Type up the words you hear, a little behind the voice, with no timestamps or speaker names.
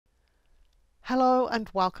Hello and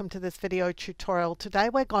welcome to this video tutorial. Today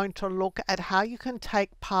we're going to look at how you can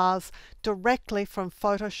take paths directly from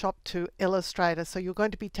Photoshop to Illustrator. So you're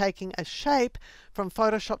going to be taking a shape from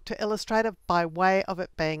Photoshop to Illustrator by way of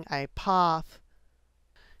it being a path.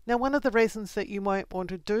 Now, one of the reasons that you might want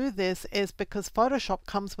to do this is because Photoshop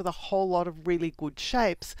comes with a whole lot of really good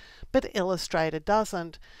shapes, but Illustrator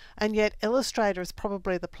doesn't. And yet Illustrator is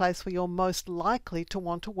probably the place where you're most likely to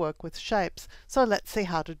want to work with shapes. So let's see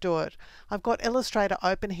how to do it. I've got Illustrator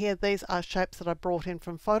open here. These are shapes that I brought in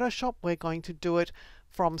from Photoshop. We're going to do it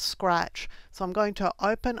from scratch. So I'm going to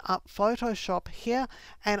open up Photoshop here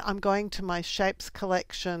and I'm going to my shapes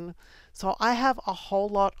collection. So I have a whole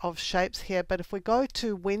lot of shapes here, but if we go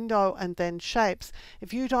to Window and then Shapes,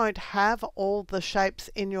 if you don't have all the shapes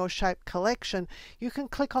in your shape collection, you can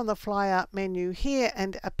click on the flyout menu here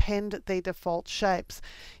and append the default shapes.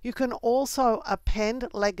 You can also append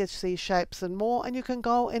legacy shapes and more, and you can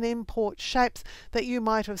go and import shapes that you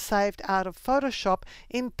might have saved out of Photoshop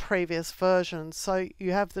in previous versions. So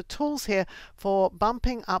you have the tools here for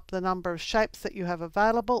bumping up the number of shapes that you have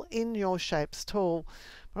available in your Shapes tool.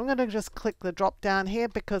 I'm going to just click the drop down here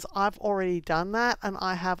because I've already done that, and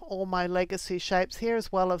I have all my legacy shapes here as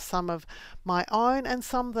well as some of my own and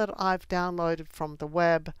some that I've downloaded from the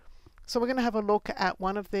web. So we're going to have a look at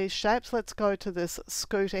one of these shapes. Let's go to this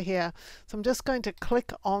scooter here. So I'm just going to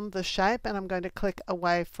click on the shape and I'm going to click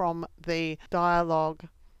away from the dialog.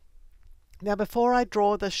 Now, before I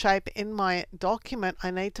draw the shape in my document, I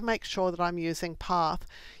need to make sure that I'm using path.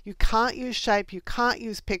 You can't use shape, you can't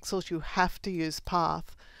use pixels, you have to use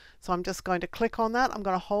path. So I'm just going to click on that. I'm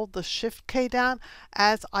going to hold the Shift key down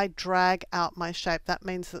as I drag out my shape. That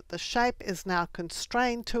means that the shape is now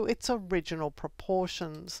constrained to its original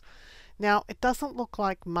proportions. Now, it doesn't look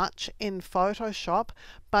like much in Photoshop,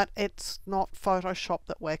 but it's not Photoshop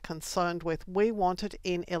that we're concerned with. We want it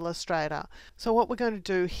in Illustrator. So what we're going to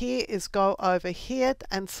do here is go over here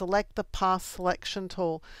and select the Path Selection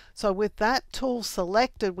tool. So with that tool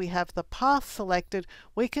selected, we have the path selected,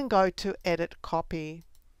 we can go to Edit Copy.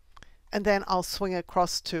 And then I'll swing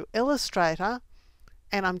across to Illustrator,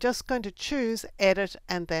 and I'm just going to choose Edit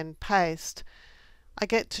and then Paste. I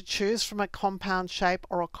get to choose from a compound shape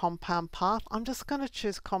or a compound path. I'm just going to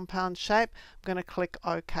choose compound shape. I'm going to click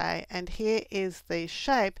OK, and here is the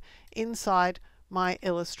shape inside my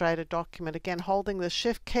Illustrator document. Again, holding the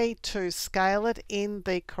Shift key to scale it in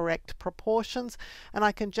the correct proportions, and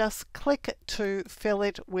I can just click to fill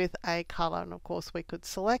it with a color. And of course we could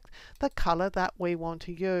select the color that we want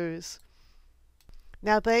to use.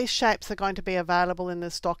 Now, these shapes are going to be available in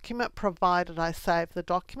this document provided I save the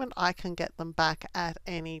document. I can get them back at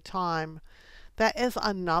any time. There is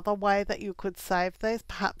another way that you could save these,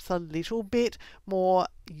 perhaps a little bit more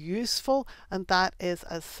useful, and that is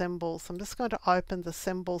as symbols. I'm just going to open the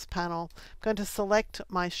Symbols panel. I'm going to select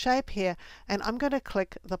my shape here, and I'm going to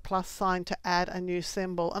click the plus sign to add a new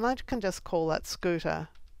symbol, and I can just call that Scooter.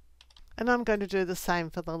 And I'm going to do the same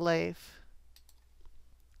for the leaf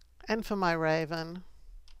and for my raven.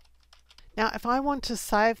 Now, if I want to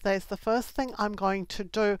save these, the first thing I'm going to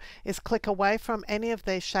do is click away from any of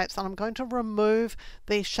these shapes, and I'm going to remove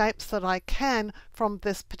the shapes that I can from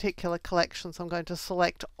this particular collection. So I'm going to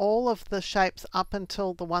select all of the shapes up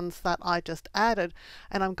until the ones that I just added,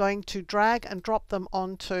 and I'm going to drag and drop them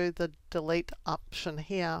onto the delete option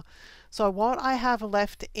here. So what I have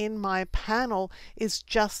left in my panel is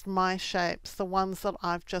just my shapes, the ones that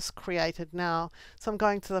I've just created now. So I'm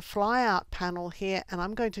going to the flyout panel here, and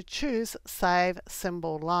I'm going to choose Save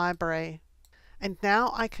Symbol Library. And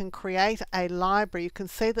now I can create a library. You can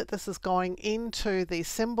see that this is going into the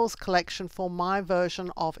symbols collection for my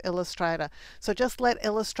version of Illustrator. So just let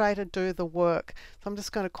Illustrator do the work. So I'm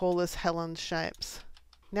just going to call this Helen's Shapes.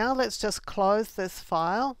 Now let's just close this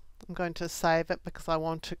file. I'm going to save it because I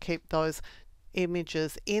want to keep those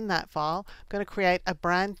images in that file. I'm going to create a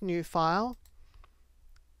brand new file.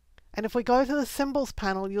 And if we go to the Symbols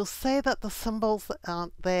panel, you'll see that the symbols that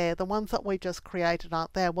aren't there, the ones that we just created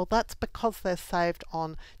aren't there. Well, that's because they're saved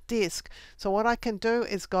on disk. So what I can do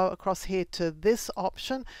is go across here to this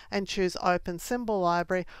option and choose Open Symbol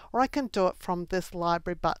Library, or I can do it from this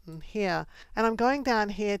Library button here. And I'm going down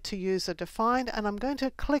here to User Defined, and I'm going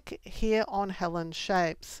to click here on Helen's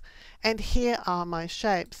Shapes. And here are my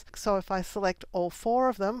shapes. So if I select all four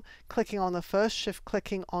of them, clicking on the first, shift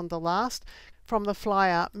clicking on the last, from the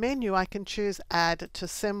flyout menu, I can choose Add to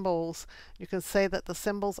Symbols. You can see that the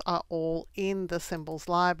symbols are all in the Symbols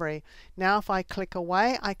library. Now if I click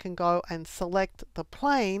away, I can go and select the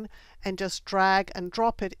plane and just drag and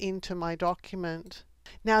drop it into my document.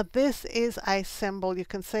 Now this is a symbol. You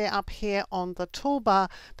can see up here on the toolbar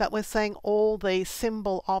that we're seeing all the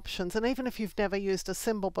symbol options, and even if you've never used a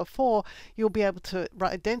symbol before, you'll be able to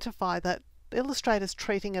identify that Illustrator's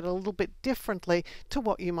treating it a little bit differently to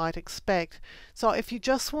what you might expect. So if you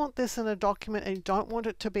just want this in a document and you don't want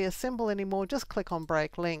it to be a symbol anymore, just click on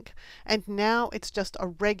break link. And now it's just a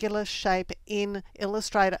regular shape in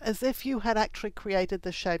Illustrator, as if you had actually created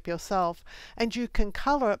the shape yourself. And you can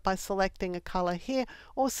color it by selecting a color here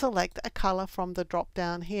or select a color from the drop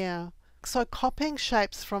down here. So copying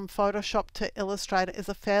shapes from Photoshop to Illustrator is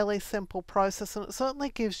a fairly simple process, and it certainly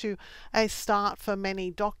gives you a start for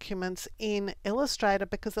many documents in Illustrator,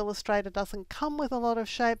 because Illustrator doesn't come with a lot of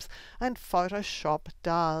shapes and Photoshop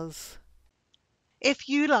does. If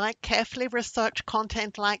you like carefully researched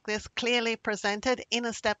content like this, clearly presented in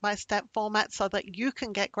a step-by-step format so that you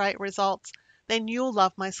can get great results, then you'll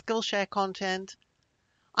love my Skillshare content.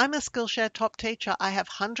 I'm a Skillshare top teacher. I have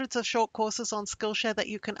hundreds of short courses on Skillshare that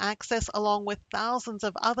you can access, along with thousands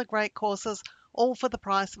of other great courses, all for the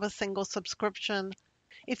price of a single subscription.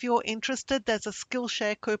 If you're interested, there's a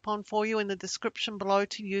Skillshare coupon for you in the description below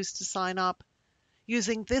to use to sign up.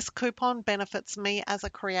 Using this coupon benefits me as a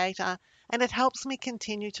creator, and it helps me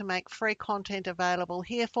continue to make free content available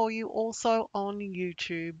here for you also on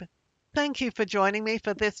YouTube. Thank you for joining me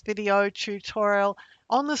for this video tutorial.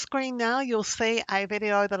 On the screen now, you'll see a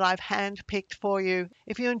video that I've hand-picked for you.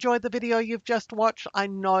 If you enjoyed the video you've just watched, I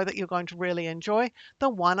know that you're going to really enjoy the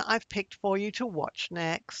one I've picked for you to watch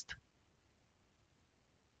next.